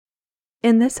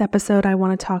In this episode, I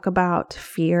want to talk about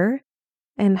fear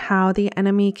and how the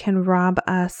enemy can rob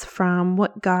us from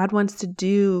what God wants to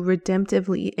do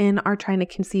redemptively in our trying to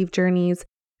conceive journeys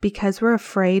because we're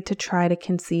afraid to try to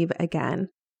conceive again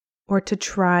or to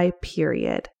try,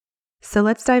 period. So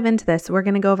let's dive into this. We're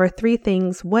going to go over 3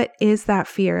 things. What is that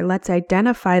fear? Let's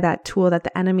identify that tool that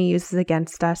the enemy uses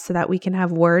against us so that we can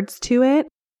have words to it,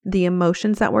 the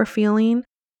emotions that we're feeling,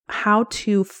 how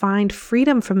to find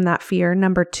freedom from that fear,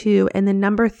 number 2. And then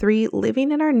number 3,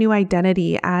 living in our new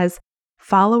identity as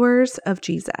followers of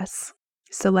Jesus.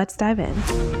 So let's dive in.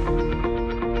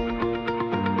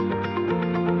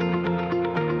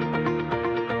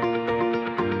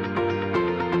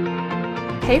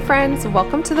 Hey friends,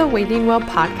 welcome to the Waiting Well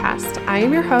podcast. I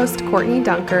am your host, Courtney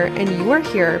Dunker, and you are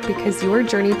here because your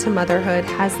journey to motherhood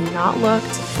has not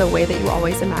looked the way that you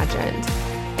always imagined.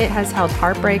 It has held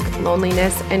heartbreak,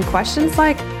 loneliness, and questions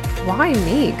like, why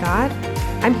me, God?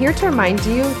 I'm here to remind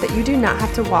you that you do not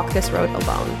have to walk this road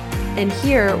alone. And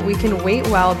here we can wait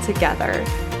well together.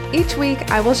 Each week,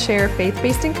 I will share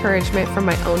faith-based encouragement from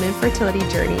my own infertility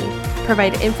journey,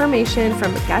 provide information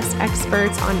from guest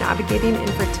experts on navigating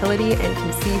infertility and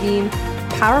conceiving,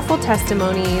 powerful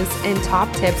testimonies, and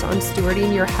top tips on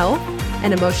stewarding your health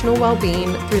and emotional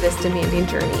well-being through this demanding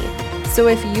journey. So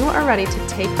if you are ready to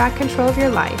take back control of your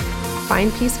life,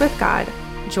 find peace with God,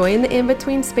 join the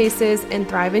in-between spaces, and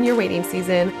thrive in your waiting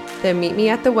season, then meet me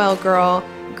at the well, girl.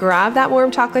 Grab that warm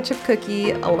chocolate chip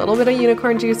cookie, a little bit of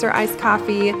unicorn juice or iced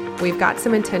coffee. We've got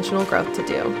some intentional growth to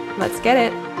do. Let's get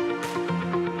it.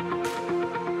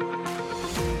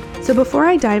 So before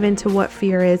I dive into what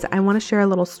fear is, I want to share a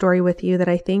little story with you that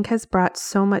I think has brought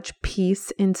so much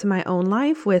peace into my own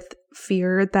life with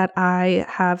fear that I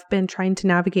have been trying to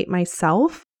navigate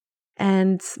myself.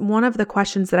 And one of the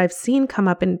questions that I've seen come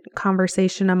up in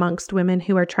conversation amongst women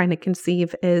who are trying to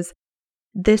conceive is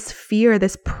this fear,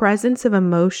 this presence of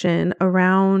emotion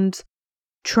around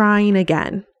trying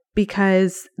again,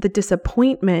 because the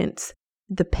disappointment,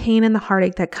 the pain and the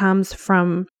heartache that comes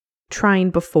from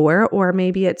trying before, or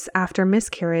maybe it's after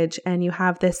miscarriage and you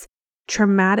have this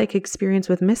traumatic experience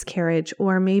with miscarriage,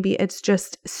 or maybe it's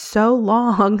just so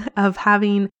long of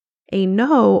having a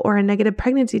no or a negative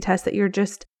pregnancy test that you're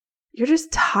just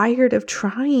tired of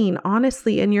trying,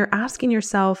 honestly, and you're asking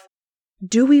yourself,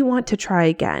 do we want to try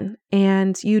again?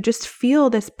 And you just feel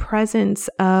this presence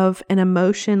of an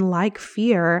emotion like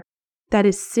fear that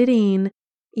is sitting,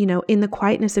 in the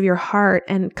quietness of your heart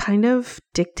and kind of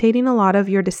dictating a lot of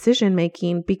your decision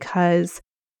making because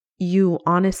you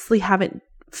honestly haven't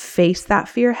faced that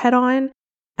fear head on.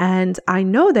 And I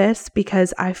know this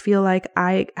because I feel like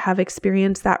I have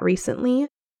experienced that recently.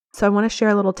 So I want to share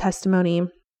a little testimony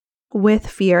with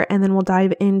fear, and then we'll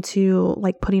dive into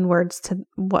putting words to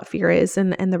what fear is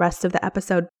and the rest of the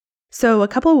episode. So a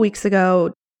couple of weeks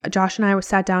ago, Josh and I were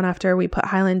sat down after we put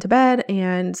Highland to bed,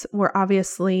 and we're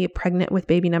obviously pregnant with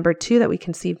baby number 2 that we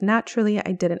conceived naturally.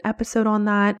 I did an episode on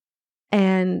that,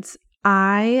 and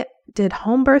I did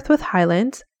home birth with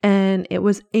Highland, and it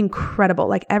was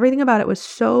incredible. Everything about it was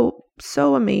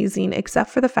so amazing,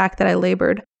 except for the fact that I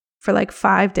labored for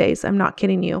 5 days. I'm not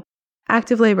kidding you.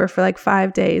 Active labor for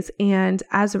 5 days. And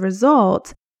as a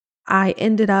result, I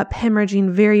ended up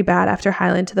hemorrhaging very bad after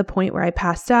Highland to the point where I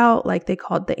passed out. They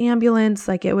called the ambulance.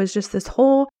 It was just this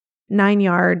whole 9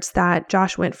 yards that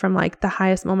Josh went from the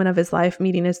highest moment of his life,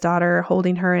 meeting his daughter,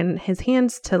 holding her in his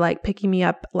hands, to picking me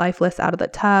up lifeless out of the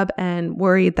tub and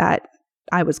worried that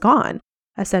I was gone,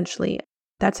 essentially.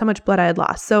 That's how much blood I had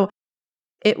lost. So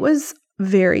it was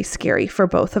very scary for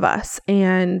both of us.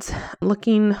 And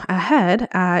looking ahead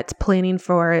at planning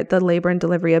for the labor and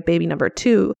delivery of baby number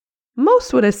 2,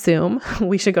 most would assume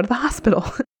we should go to the hospital.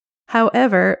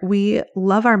 However, we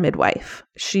love our midwife.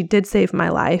 She did save my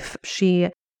life. She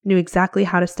knew exactly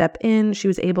how to step in. She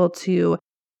was able to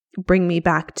bring me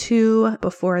back to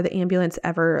before the ambulance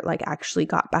ever actually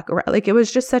got back around. It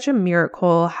was just such a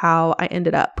miracle how I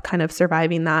ended up kind of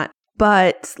surviving that.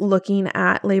 But looking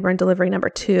at labor and delivery number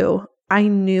 2, I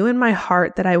knew in my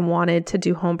heart that I wanted to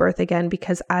do home birth again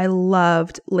because I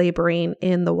loved laboring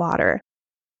in the water.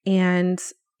 And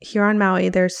here on Maui,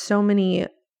 there's so many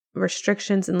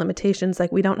restrictions and limitations.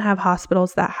 We don't have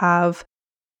hospitals that have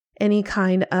any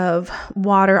kind of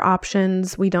water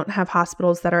options. We don't have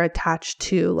hospitals that are attached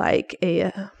to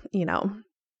a,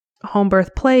 home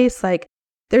birth place.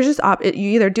 There's just, you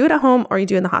either do it at home or you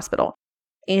do it in the hospital.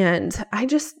 And I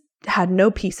just had no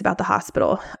peace about the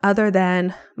hospital other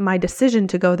than my decision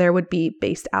to go there would be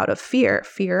based out of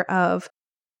fear of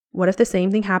what if the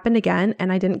same thing happened again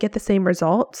and I didn't get the same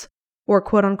results, or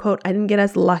quote unquote, I didn't get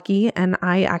as lucky and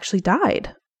I actually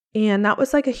died. And that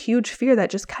was a huge fear that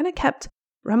just kind of kept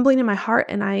rumbling in my heart.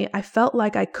 And I felt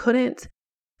like I couldn't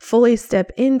fully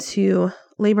step into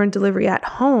labor and delivery at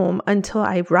home until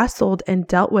I wrestled and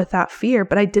dealt with that fear.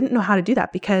 But I didn't know how to do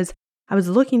that because I was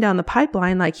looking down the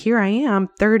pipeline, like here I am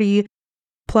 30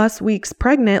 plus weeks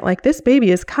pregnant, like this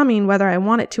baby is coming whether I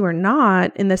want it to or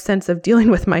not, in the sense of dealing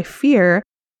with my fear.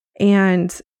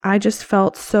 And I just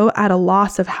felt so at a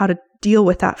loss of how to deal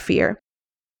with that fear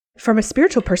from a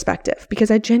spiritual perspective,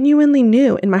 because I genuinely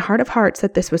knew in my heart of hearts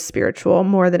that this was spiritual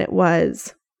more than it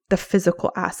was the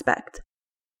physical aspect.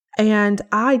 And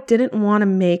I didn't want to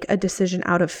make a decision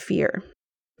out of fear,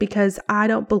 because I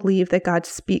don't believe that God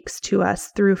speaks to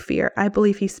us through fear. I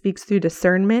believe he speaks through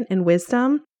discernment and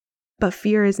wisdom, but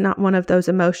fear is not one of those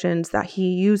emotions that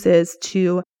he uses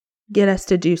to get us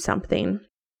to do something.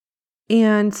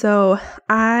 And so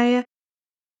I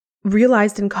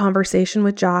realized in conversation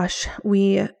with Josh,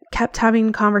 we kept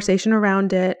having conversation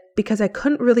around it because I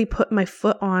couldn't really put my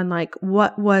foot on like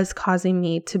what was causing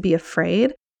me to be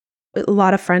afraid. A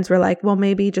lot of friends were like, well,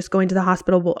 maybe just going to the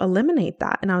hospital will eliminate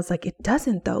that. And I was like, it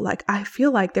doesn't though. Like, I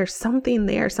feel like there's something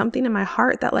there, something in my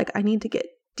heart that like I need to get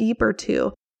deeper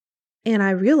to. And I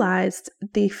realized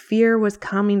the fear was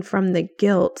coming from the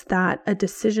guilt that a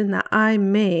decision that I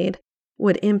made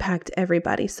would impact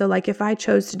everybody. So like if I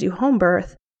chose to do home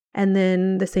birth and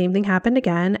then the same thing happened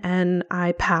again and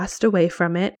I passed away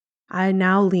from it, I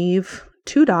now leave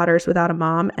 2 daughters without a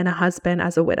mom and a husband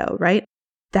as a widow, right?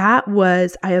 I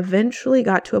eventually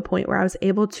got to a point where I was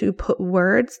able to put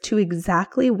words to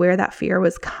exactly where that fear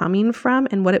was coming from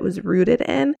and what it was rooted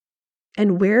in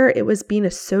and where it was being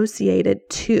associated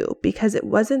to, because it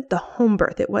wasn't the home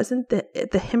birth. It wasn't the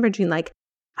hemorrhaging. Like,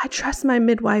 I trust my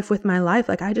midwife with my life.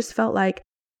 Like, I just felt like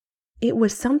it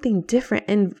was something different,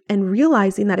 and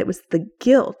realizing that it was the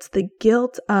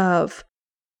guilt of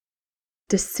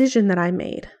decision that I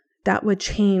made that would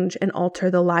change and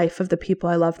alter the life of the people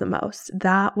I love the most.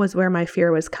 That was where my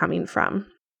fear was coming from.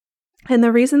 And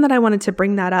the reason that I wanted to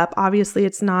bring that up, obviously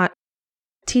it's not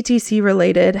TTC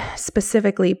related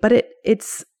specifically, but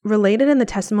it's related in the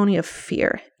testimony of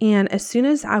fear. And as soon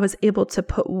as I was able to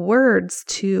put words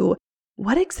to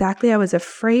what exactly I was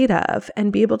afraid of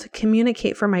and be able to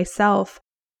communicate for myself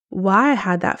why I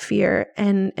had that fear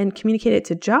and communicate it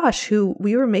to Josh, who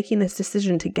we were making this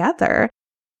decision together,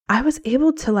 I was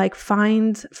able to like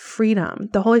find freedom.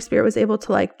 The Holy Spirit was able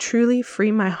to like truly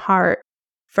free my heart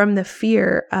from the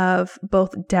fear of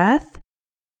both death,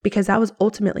 because that was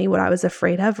ultimately what I was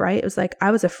afraid of, right? It was like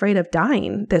I was afraid of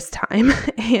dying this time,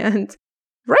 and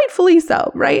rightfully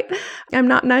so, right? I'm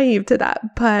not naive to that,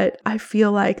 but I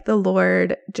feel like the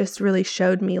Lord just really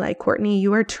showed me like, Courtney,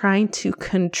 you are trying to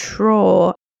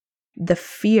control the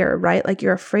fear, right? Like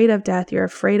you're afraid of death, you're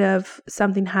afraid of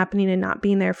something happening and not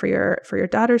being there for your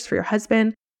daughters, for your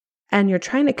husband, and you're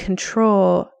trying to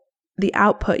control the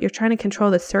output, you're trying to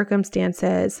control the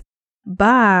circumstances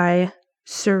by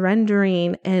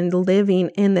surrendering and living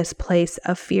in this place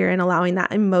of fear and allowing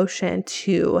that emotion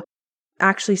to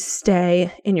actually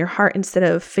stay in your heart instead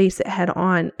of face it head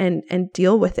on and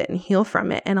deal with it and heal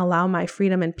from it and allow my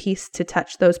freedom and peace to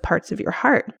touch those parts of your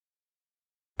heart.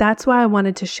 That's why I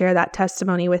wanted to share that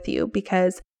testimony with you,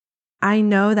 because I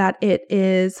know that it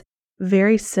is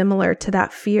very similar to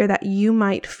that fear that you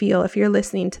might feel. If you're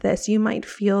listening to this, you might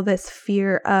feel this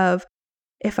fear of,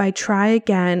 if I try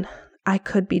again, I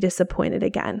could be disappointed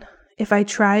again. If I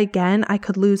try again, I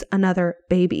could lose another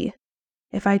baby.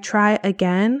 If I try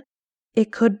again,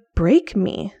 it could break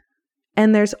me.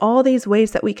 And there's all these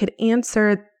ways that we could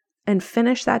answer and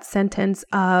finish that sentence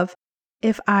of,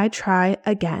 if I try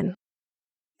again.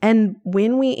 And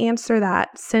when we answer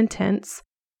that sentence,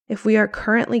 if we are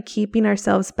currently keeping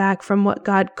ourselves back from what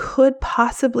God could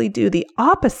possibly do, the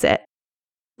opposite,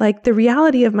 like the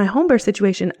reality of my home birth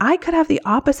situation, I could have the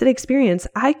opposite experience.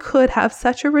 I could have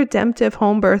such a redemptive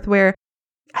home birth where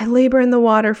I labor in the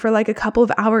water for like a couple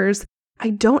of hours.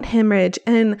 I don't hemorrhage,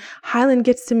 and Highland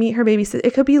gets to meet her baby. So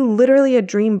it could be literally a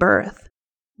dream birth.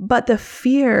 But the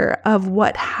fear of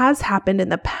what has happened in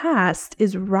the past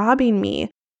is robbing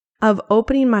me of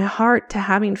opening my heart to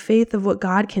having faith of what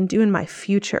God can do in my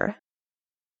future.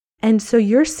 And so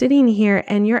you're sitting here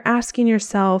and you're asking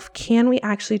yourself, can we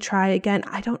actually try again?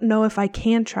 I don't know if I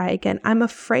can try again. I'm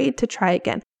afraid to try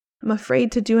again. I'm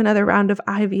afraid to do another round of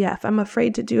IVF. I'm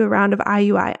afraid to do a round of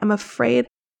IUI. I'm afraid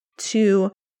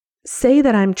to say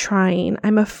that I'm trying.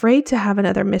 I'm afraid to have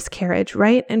another miscarriage,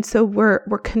 right? And so we're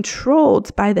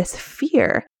controlled by this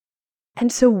fear.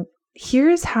 And so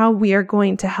here's how we are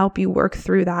going to help you work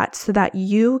through that so that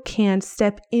you can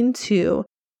step into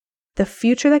the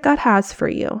future that God has for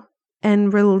you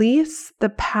and release the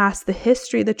past, the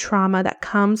history, the trauma that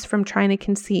comes from trying to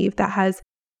conceive that has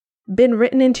been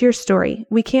written into your story.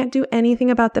 We can't do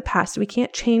anything about the past. We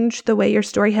can't change the way your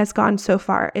story has gone so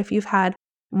far. If you've had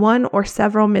one or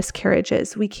several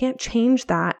miscarriages, we can't change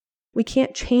that. We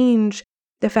can't change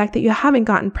the fact that you haven't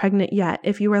gotten pregnant yet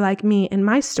if you were like me in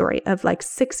my story of like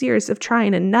 6 years of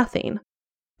trying and nothing.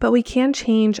 But we can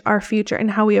change our future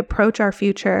and how we approach our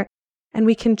future, and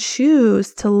we can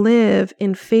choose to live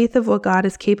in faith of what God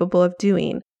is capable of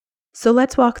doing. So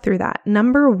let's walk through that.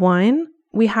 Number 1,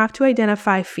 we have to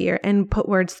identify fear and put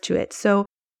words to it. So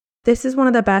this is one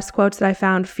of the best quotes that I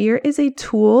found. Fear is a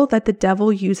tool that the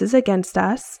devil uses against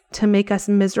us to make us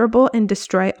miserable and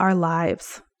destroy our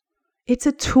lives. It's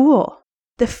a tool.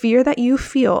 The fear that you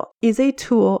feel is a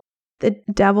tool the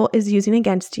devil is using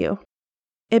against you.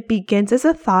 It begins as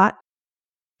a thought,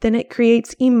 then it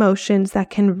creates emotions that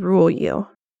can rule you.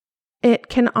 It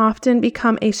can often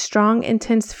become a strong,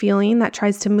 intense feeling that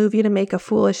tries to move you to make a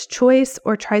foolish choice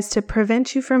or tries to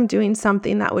prevent you from doing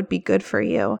something that would be good for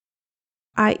you,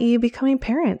 i.e. becoming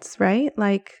parents, right?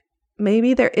 Like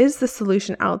maybe there is the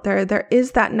solution out there. There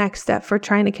is that next step for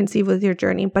trying to conceive with your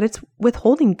journey, but it's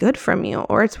withholding good from you,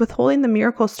 or it's withholding the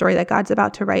miracle story that God's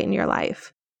about to write in your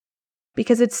life.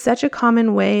 Because it's such a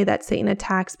common way that Satan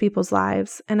attacks people's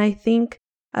lives. And I think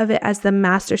of it as the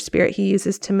master spirit he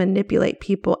uses to manipulate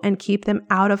people and keep them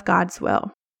out of God's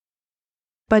will.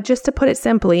 But just to put it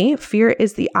simply, fear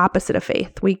is the opposite of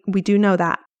faith. We do know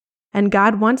that. And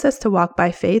God wants us to walk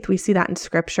by faith. We see that in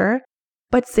scripture.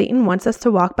 But Satan wants us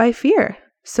to walk by fear.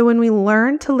 So when we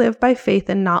learn to live by faith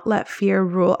and not let fear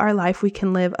rule our life, we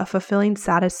can live a fulfilling,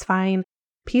 satisfying,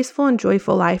 peaceful, and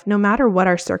joyful life no matter what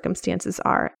our circumstances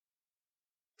are.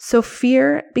 So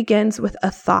fear begins with a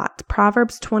thought.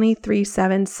 Proverbs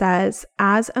 23:7 says,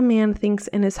 "As a man thinks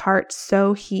in his heart,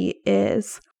 so he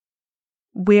is."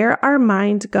 Where our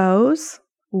mind goes,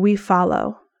 we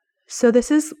follow. So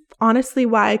this is honestly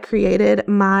why I created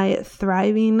my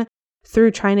Thriving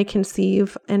Through Trying to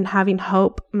Conceive and Having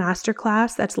Hope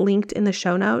masterclass that's linked in the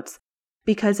show notes,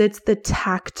 because it's the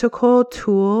tactical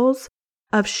tools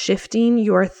of shifting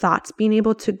your thoughts, being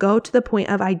able to go to the point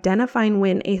of identifying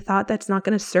when a thought that's not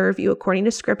going to serve you according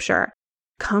to scripture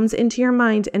comes into your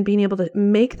mind and being able to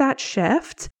make that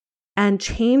shift and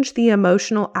change the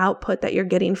emotional output that you're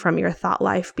getting from your thought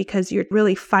life, because you're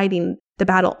really fighting the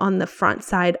battle on the front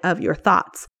side of your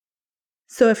thoughts.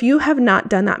 So if you have not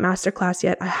done that masterclass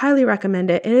yet, I highly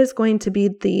recommend it. It is going to be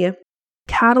the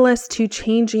catalyst to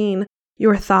changing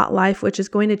your thought life, which is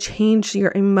going to change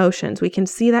your emotions. We can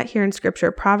see that here in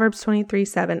scripture, Proverbs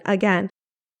 23:7. Again,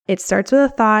 it starts with a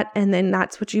thought and then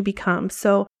that's what you become.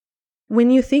 So when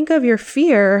you think of your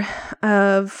fear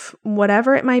of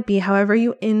whatever it might be, however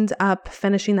you end up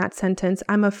finishing that sentence,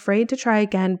 I'm afraid to try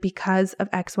again because of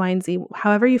X, Y, and Z,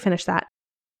 however you finish that,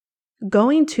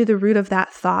 going to the root of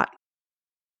that thought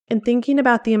and thinking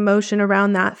about the emotion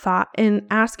around that thought and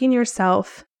asking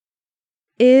yourself,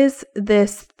 is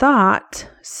this thought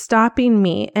stopping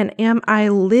me, and am I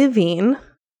living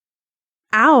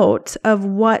out of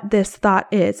what this thought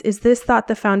is? Is this thought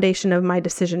the foundation of my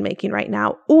decision making right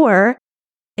now? Or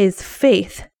is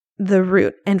faith the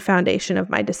root and foundation of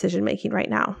my decision making right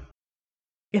now?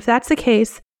 If that's the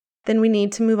case, then we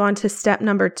need to move on to step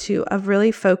number 2 of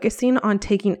really focusing on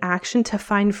taking action to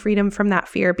find freedom from that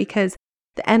fear, because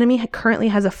the enemy currently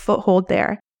has a foothold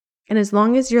there. And as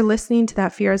long as you're listening to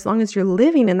that fear, as long as you're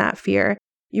living in that fear,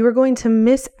 you are going to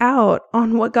miss out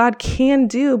on what God can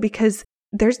do, because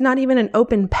there's not even an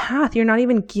open path. You're not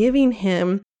even giving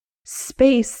him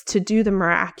space to do the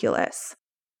miraculous.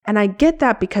 And I get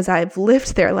that because I've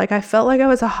lived there. Like I felt like I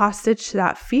was a hostage to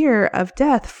that fear of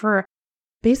death for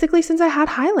basically since I had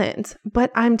Highland.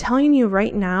 But I'm telling you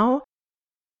right now,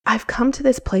 I've come to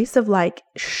this place of like,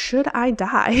 should I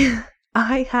die?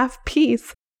 I have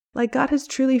peace. Like God has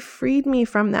truly freed me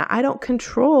from that. I don't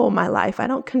control my life. I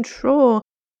don't control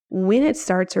when it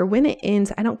starts or when it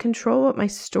ends. I don't control what my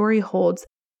story holds,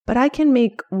 but I can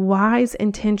make wise,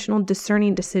 intentional,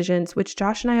 discerning decisions, which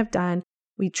Josh and I have done.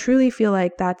 We truly feel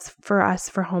like that's for us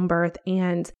for home birth.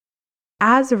 And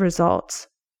as a result,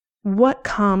 what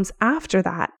comes after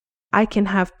that, I can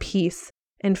have peace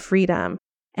and freedom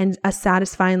and a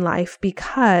satisfying life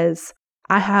because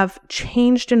I have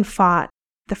changed and fought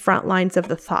the front lines of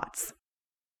the thoughts.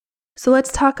 So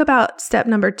let's talk about step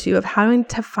number 2 of how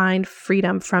to find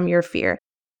freedom from your fear.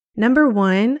 Number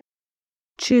 1,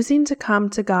 choosing to come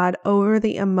to God over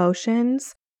the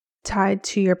emotions tied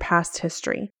to your past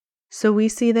history. So we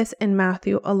see this in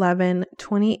Matthew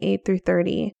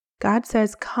 11:28-30. God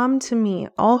says, "Come to me,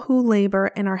 all who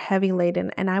labor and are heavy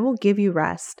laden, and I will give you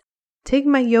rest. Take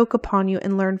my yoke upon you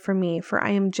and learn from me, for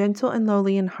I am gentle and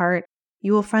lowly in heart,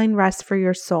 You will find rest for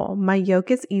your soul. My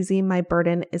yoke is easy, my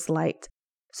burden is light.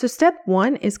 So step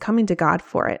 1 is coming to God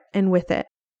for it and with it.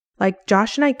 Like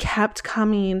Josh and I kept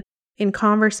coming in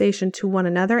conversation to one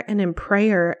another and in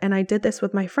prayer. And I did this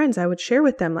with my friends. I would share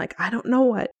with them, like, I don't know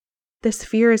what this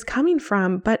fear is coming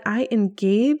from, but I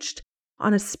engaged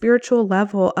on a spiritual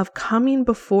level of coming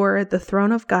before the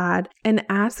throne of God and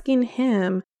asking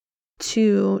Him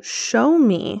to show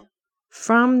me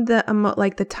from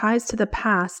the ties to the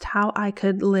past, how I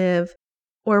could live,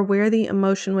 or where the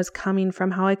emotion was coming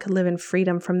from, how I could live in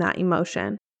freedom from that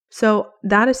emotion. So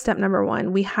that is step number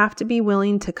 1. We have to be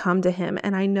willing to come to Him.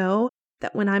 And I know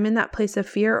that when I'm in that place of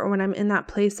fear, or when I'm in that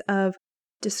place of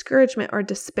discouragement or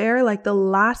despair, like the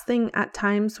last thing at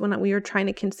times when we were trying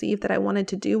to conceive that I wanted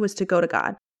to do was to go to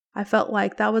God. I felt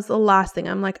like that was the last thing.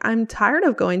 I'm like, I'm tired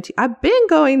of going to you. I've been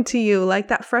going to you. Like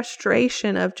that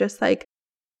frustration of just like,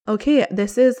 okay,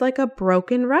 this is like a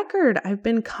broken record. I've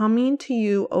been coming to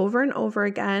you over and over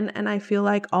again. And I feel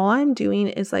like all I'm doing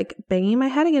is like banging my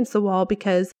head against the wall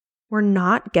because we're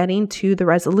not getting to the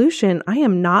resolution. I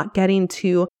am not getting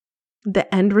to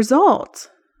the end result.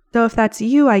 So if that's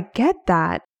you, I get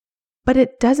that. But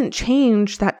it doesn't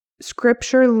change that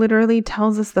Scripture literally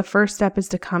tells us the first step is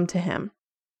to come to Him.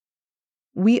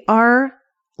 We are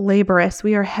laborious.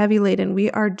 We are heavy laden. We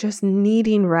are just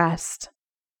needing rest.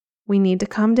 We need to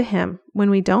come to Him when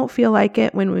we don't feel like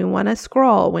it, when we want to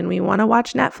scroll, when we want to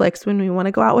watch Netflix, when we want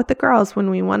to go out with the girls, when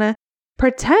we want to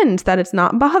pretend that it's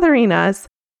not bothering us.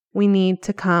 We need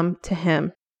to come to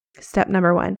Him. Step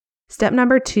number 1. Step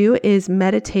number 2 is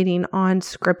meditating on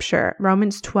Scripture.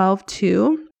 Romans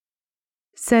 12:2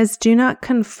 says, "Do not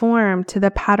conform to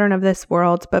the pattern of this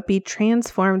world, but be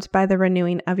transformed by the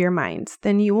renewing of your minds.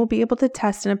 Then you will be able to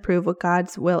test and approve what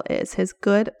God's will is, His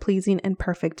good, pleasing, and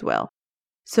perfect will."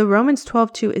 So Romans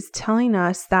 12:2 is telling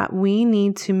us that we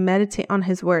need to meditate on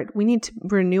His word. We need to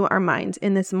renew our minds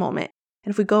in this moment.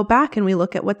 And if we go back and we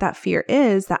look at what that fear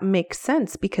is, that makes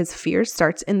sense because fear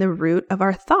starts in the root of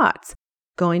our thoughts.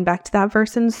 Going back to that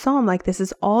verse in Psalm, like this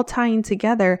is all tying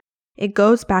together. It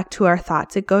goes back to our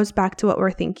thoughts. It goes back to what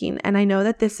we're thinking. And I know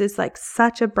that this is like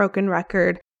such a broken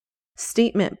record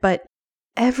statement, but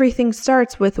everything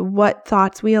starts with what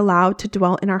thoughts we allow to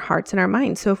dwell in our hearts and our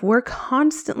minds. So if we're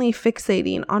constantly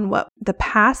fixating on what the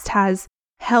past has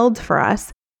held for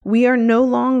us, we are no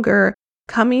longer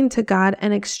coming to God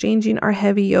and exchanging our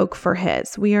heavy yoke for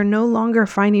His. We are no longer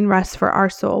finding rest for our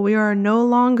soul. We are no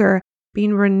longer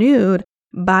being renewed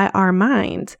by our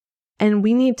mind. And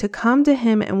we need to come to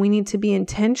Him and we need to be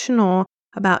intentional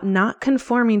about not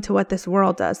conforming to what this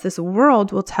world does. This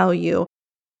world will tell you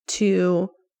to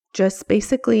just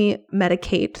basically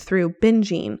medicate through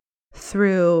binging,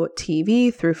 through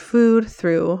TV, through food,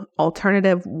 through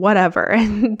alternative, whatever.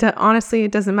 And honestly,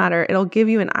 it doesn't matter. It'll give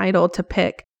you an idol to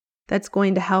pick that's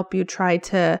going to help you try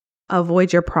to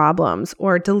avoid your problems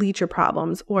or delete your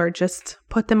problems or just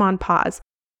put them on pause.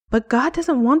 But God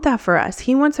doesn't want that for us.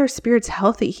 He wants our spirits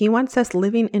healthy. He wants us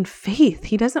living in faith.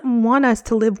 He doesn't want us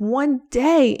to live one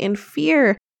day in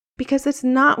fear because it's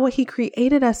not what He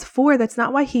created us for. That's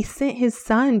not why He sent His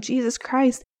Son, Jesus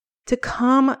Christ, to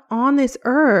come on this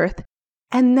earth.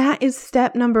 And that is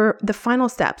the final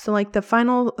step. So like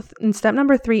step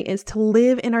number 3 is to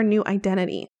live in our new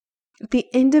identity. At the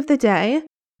end of the day,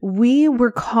 we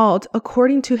were called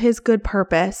according to His good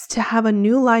purpose to have a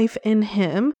new life in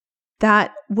Him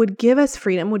that would give us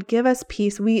freedom, would give us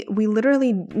peace. We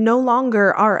literally no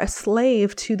longer are a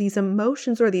slave to these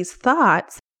emotions or these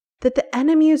thoughts that the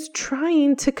enemy is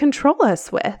trying to control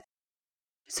us with.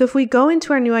 So if we go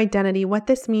into our new identity, what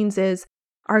this means is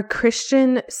our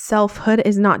Christian selfhood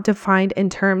is not defined in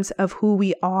terms of who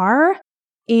we are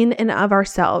in and of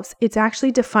ourselves. It's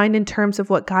actually defined in terms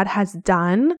of what God has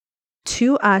done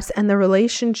to us and the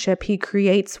relationship He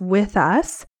creates with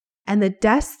us and the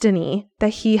destiny that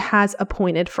He has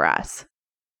appointed for us.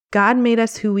 God made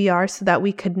us who we are so that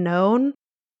we could know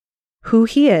who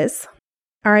He is.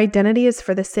 Our identity is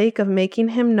for the sake of making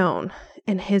Him known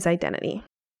in His identity.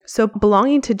 So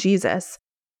belonging to Jesus,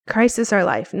 Christ is our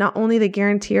life, not only the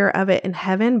guarantor of it in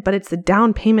heaven, but it's the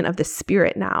down payment of the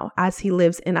Spirit now as He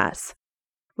lives in us,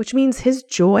 which means His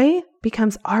joy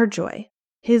becomes our joy.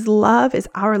 His love is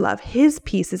our love. His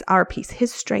peace is our peace.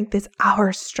 His strength is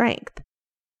our strength.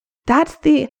 That's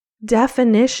the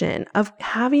definition of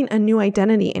having a new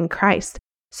identity in Christ.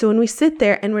 So when we sit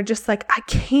there and we're just like, I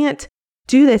can't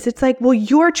do this, it's like, well,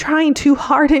 you're trying too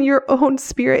hard in your own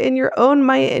spirit, in your own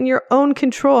might, in your own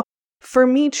control. For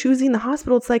me, choosing the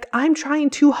hospital, it's like, I'm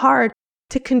trying too hard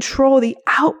to control the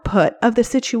output of the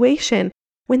situation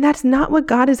when that's not what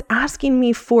God is asking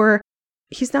me for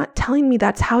He's not telling me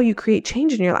that's how you create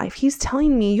change in your life. He's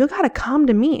telling me you got to come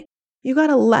to me. You got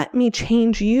to let me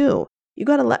change you. You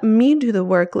got to let me do the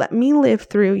work. Let me live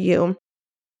through you,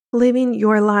 living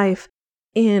your life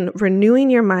in renewing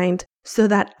your mind so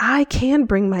that I can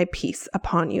bring my peace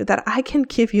upon you, that I can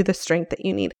give you the strength that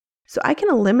you need. So I can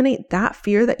eliminate that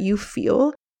fear that you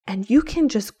feel, and you can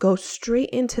just go straight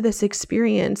into this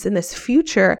experience and this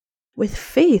future with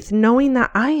faith, knowing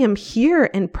that I am here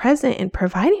and present and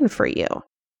providing for you.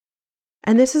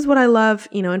 And this is what I love,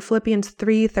 in Philippians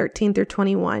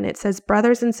 3:13-21, it says,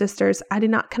 "Brothers and sisters, I do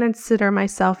not consider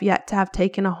myself yet to have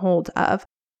taken a hold of.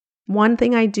 One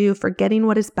thing I do, forgetting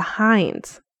what is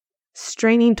behind,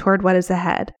 straining toward what is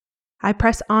ahead. I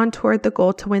press on toward the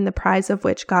goal to win the prize of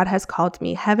which God has called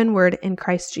me heavenward in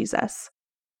Christ Jesus."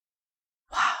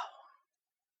 Wow.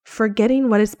 Forgetting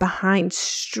what is behind,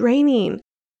 straining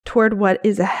toward what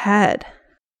is ahead.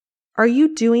 Are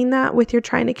you doing that with your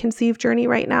trying to conceive journey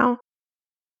right now?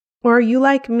 Or are you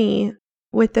like me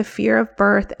with the fear of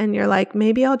birth and you're like,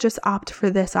 maybe I'll just opt for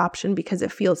this option because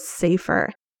it feels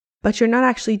safer, but you're not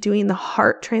actually doing the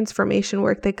heart transformation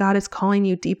work that God is calling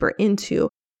you deeper into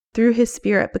through His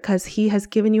Spirit, because He has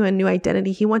given you a new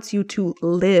identity. He wants you to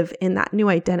live in that new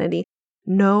identity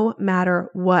no matter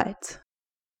what.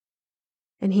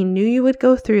 And He knew you would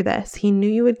go through this. He knew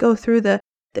you would go through the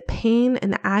pain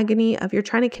and the agony of your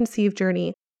trying to conceive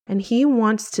journey. And He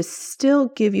wants to still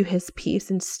give you His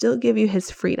peace and still give you His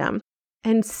freedom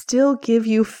and still give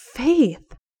you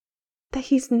faith that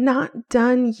He's not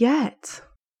done yet.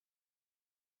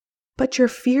 But your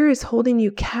fear is holding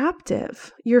you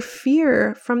captive. Your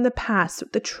fear from the past,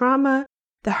 the trauma,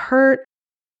 the hurt,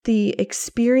 the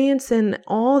experience, and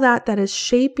all that is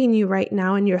shaping you right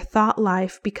now in your thought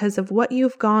life because of what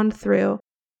you've gone through,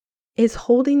 is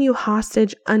holding you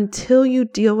hostage until you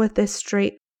deal with this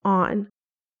straight on.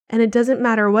 And it doesn't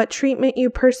matter what treatment you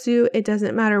pursue. It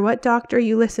doesn't matter what doctor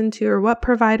you listen to or what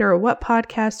provider or what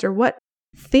podcast or what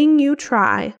thing you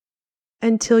try,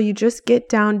 until you just get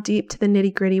down deep to the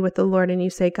nitty-gritty with the Lord and you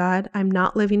say, God, I'm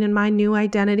not living in my new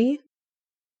identity.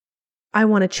 I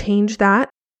want to change that.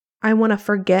 I want to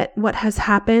forget what has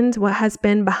happened, what has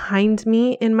been behind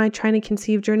me in my trying to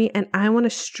conceive journey, and I want to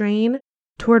strain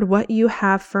toward what you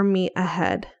have for me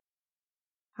ahead.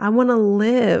 I want to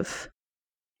live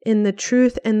in the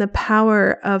truth and the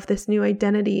power of this new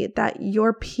identity, that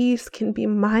your peace can be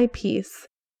my peace,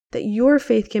 that your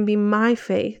faith can be my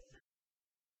faith.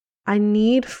 I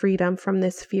need freedom from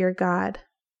this fear, God.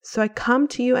 So I come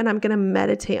to you and I'm going to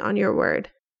meditate on your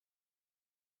word.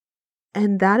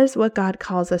 And that is what God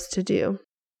calls us to do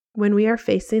when we are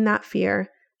facing that fear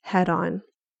head on.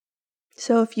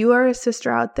 So if you are a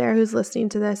sister out there who's listening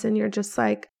to this and you're just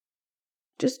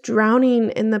drowning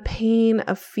in the pain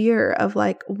of fear of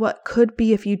what could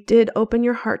be if you did open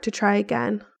your heart to try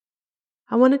again,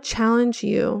 I want to challenge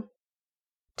you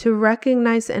to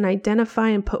recognize and identify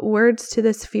and put words to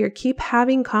this fear. Keep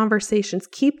having conversations.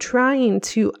 Keep trying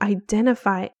to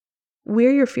identify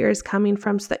where your fear is coming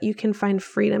from so that you can find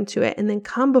freedom to it, and then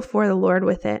come before the Lord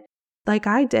with it like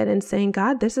I did and saying,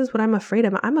 God, this is what I'm afraid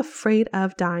of. I'm afraid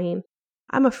of dying.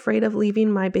 I'm afraid of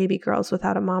leaving my baby girls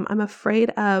without a mom. I'm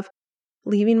afraid of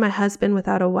leaving my husband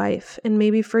without a wife. And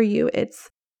maybe for you,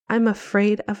 I'm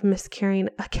afraid of miscarrying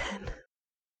again.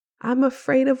 I'm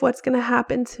afraid of what's going to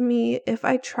happen to me if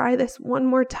I try this one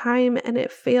more time and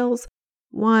it fails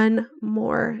one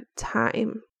more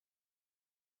time.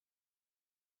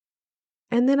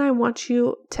 And then I want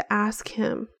you to ask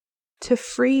Him to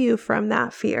free you from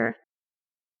that fear.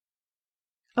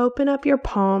 Open up your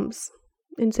palms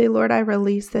and say, Lord, I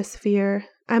release this fear.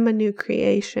 I'm a new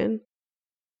creation.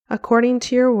 According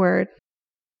to your word,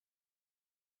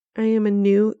 I am a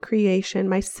new creation.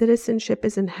 My citizenship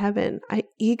is in heaven. I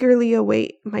eagerly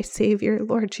await my Savior,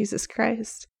 Lord Jesus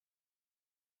Christ,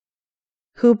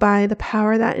 who by the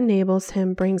power that enables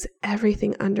Him brings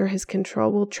everything under His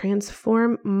control, will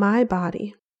transform my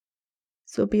body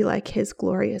so be like His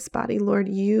glorious body. Lord,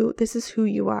 this is who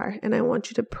you are, and I want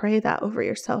you to pray that over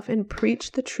yourself and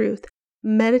preach the truth.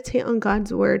 Meditate on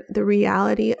God's word, the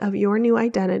reality of your new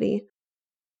identity,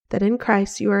 that in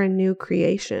Christ you are a new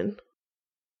creation.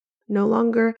 No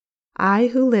longer I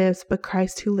who lives, but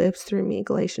Christ who lives through me,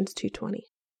 Galatians 2:20.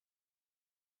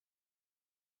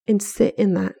 And sit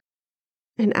in that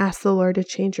and ask the Lord to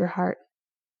change your heart.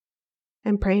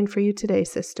 I'm praying for you today,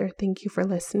 sister. Thank you for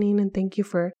listening, and thank you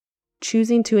for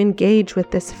choosing to engage with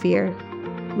this fear.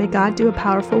 May God do a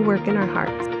powerful work in our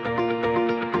hearts.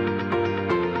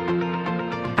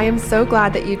 I am so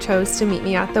glad that you chose to meet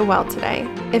me at the well today.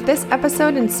 If this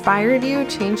episode inspired you,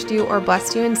 changed you, or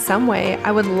blessed you in some way,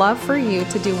 I would love for you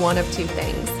to do one of two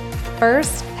things.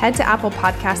 First, head to Apple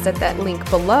Podcast at that link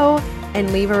below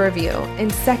and leave a review.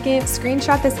 And second,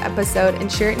 screenshot this episode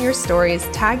and share it in your stories,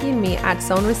 tagging me at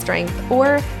Sown with Strength,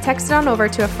 or text it on over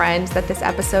to a friend that this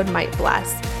episode might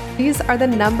bless. These are the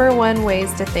number one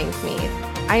ways to thank me.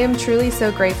 I am truly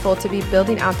so grateful to be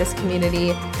building out this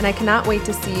community, and I cannot wait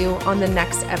to see you on the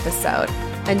next episode.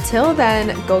 Until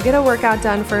then, go get a workout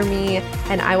done for me,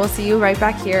 and I will see you right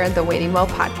back here in the Waiting Well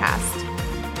podcast.